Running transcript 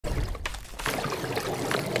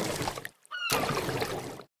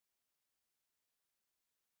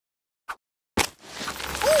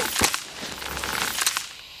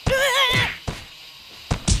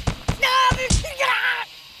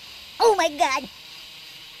my God!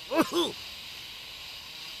 No!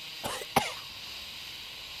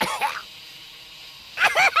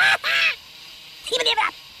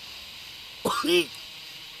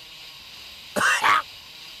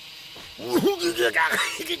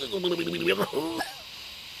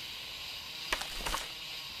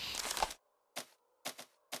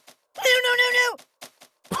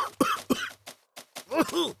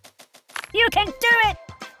 You can do it!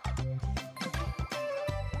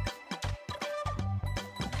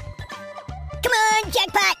 Come on,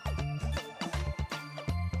 jackpot!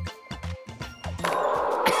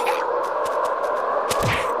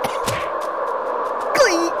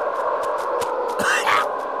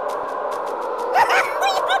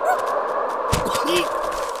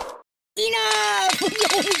 Enough!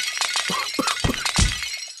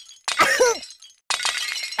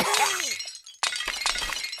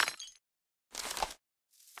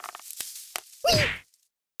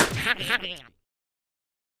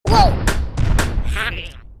 Whoa!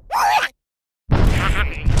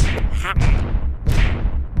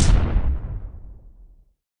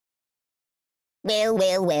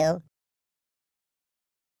 Well.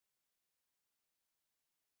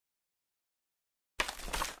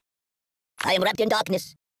 I am wrapped in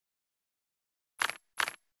darkness.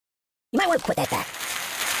 You might want to put that back.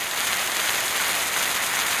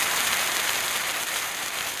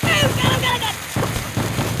 Oh, God.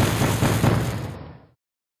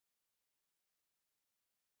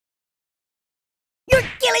 You're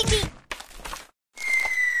killing me!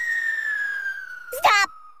 Stop!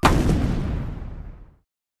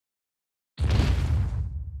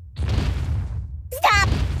 Stop!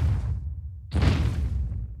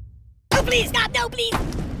 Oh, please, stop! No, please!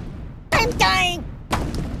 I'm dying!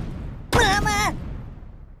 Mama!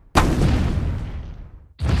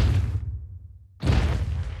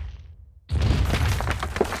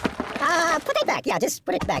 Put it back. Yeah, just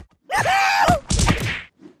put it back. No!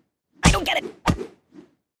 I don't get it.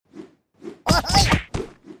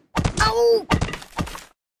 Oh!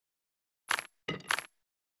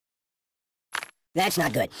 That's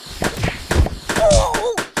not good.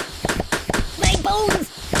 Oh! My bones!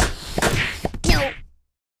 No!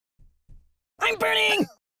 I'm burning!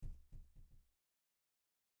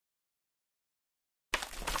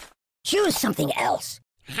 Choose something else.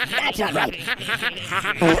 That's not right.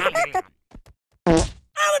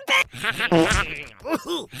 Oh, back!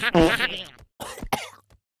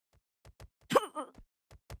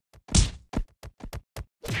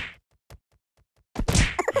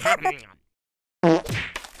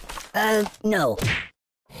 No. No!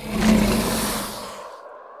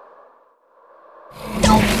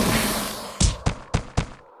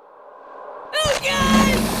 Oh,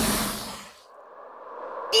 God!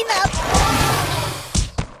 Enough!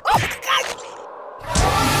 Oh, God!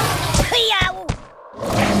 Yow!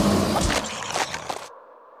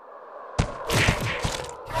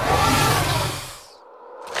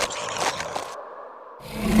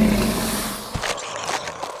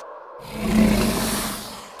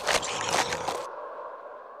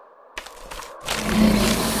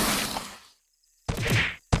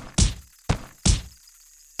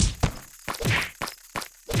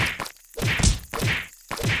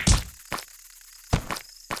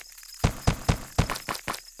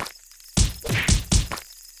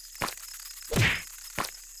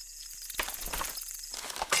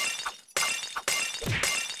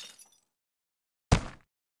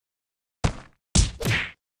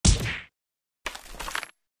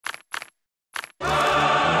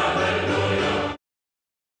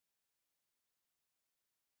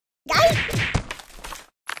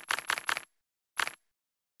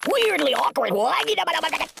 Weirdly awkward. No,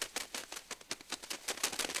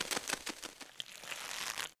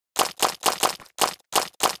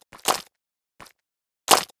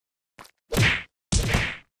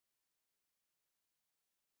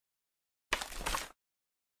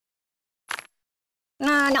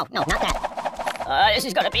 not that. This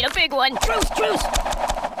is gonna be the big one. Truce!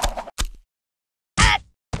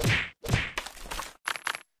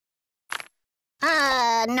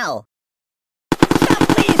 No. Stop,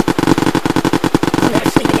 please! I'm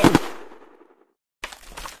gonna sleep again.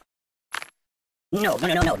 No,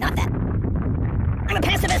 not that. I'm a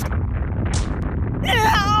pacifist!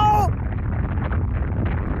 No!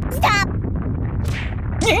 Stop!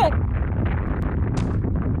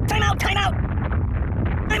 Time out!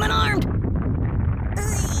 I'm unarmed!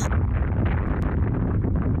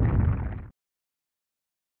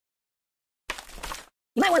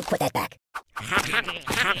 You might want to put that back.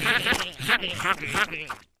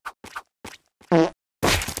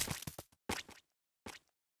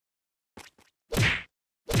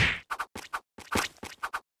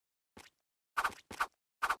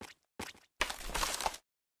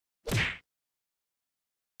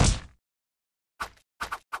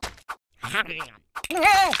 Oi!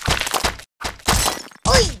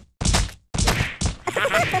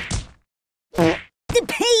 The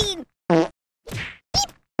pain!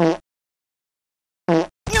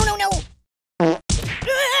 No, no, no!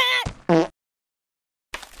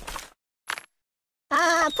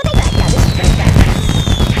 Put it back. Yeah, this is pretty bad.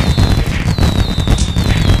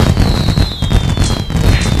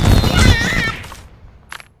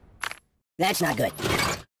 That's not good.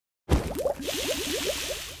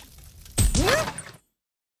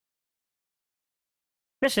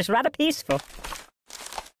 This is rather peaceful.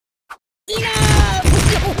 Enough!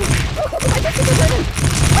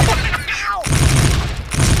 Ow!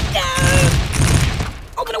 No!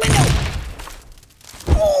 Open the window!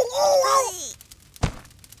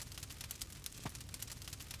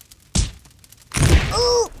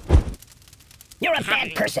 Ooh! You're a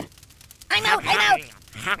bad person. I'm out! I'm out!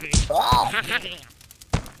 Oh!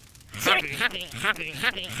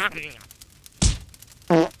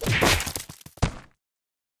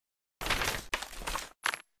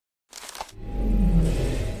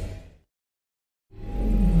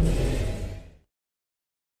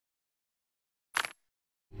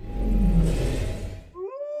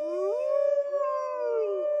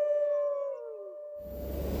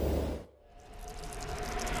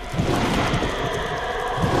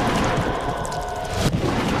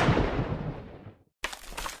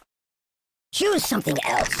 Choose something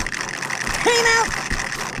else. I'm out!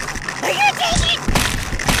 Are you taking it?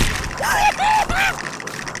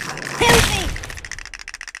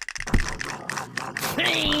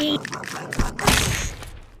 Help me!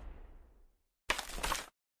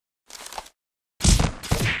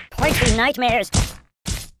 Pointy nightmares.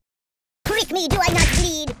 Prick me, do I not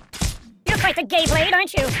bleed? You're quite the gay blade,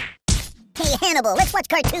 aren't you? Hey, Hannibal, let's watch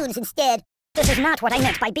cartoons instead. This is not what I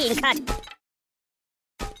meant by being cut.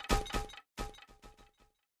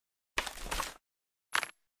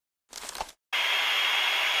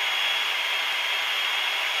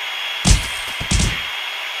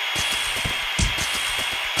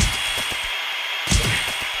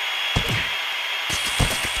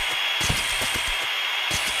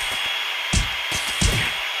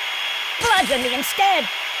 Bludgeon me instead.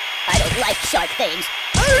 I don't like sharp things.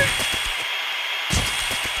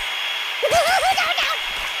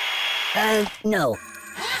 No.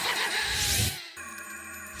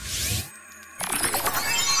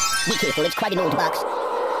 Be careful, it's quite an old box.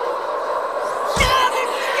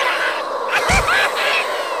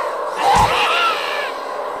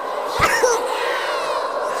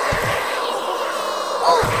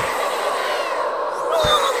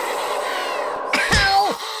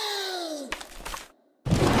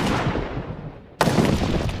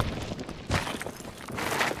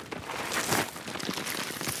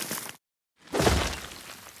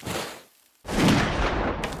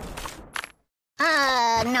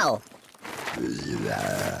 No.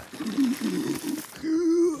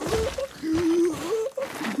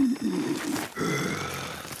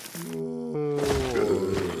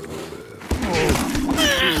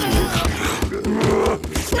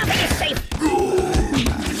 Nothing is safe.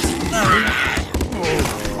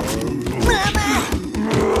 Mama!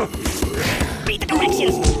 Read the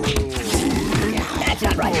directions. That's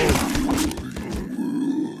not right.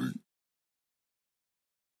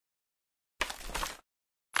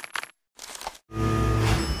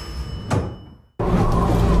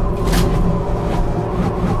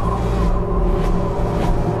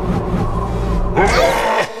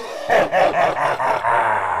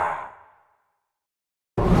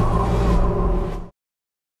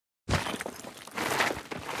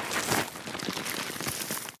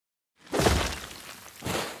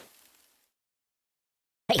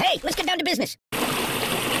 Hey, let's get down to business. Ow!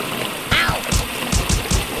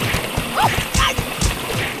 Oh, God!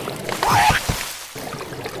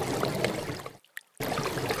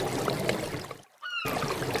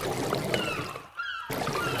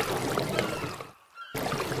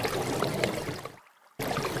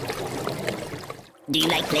 Do you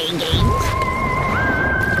like playing games?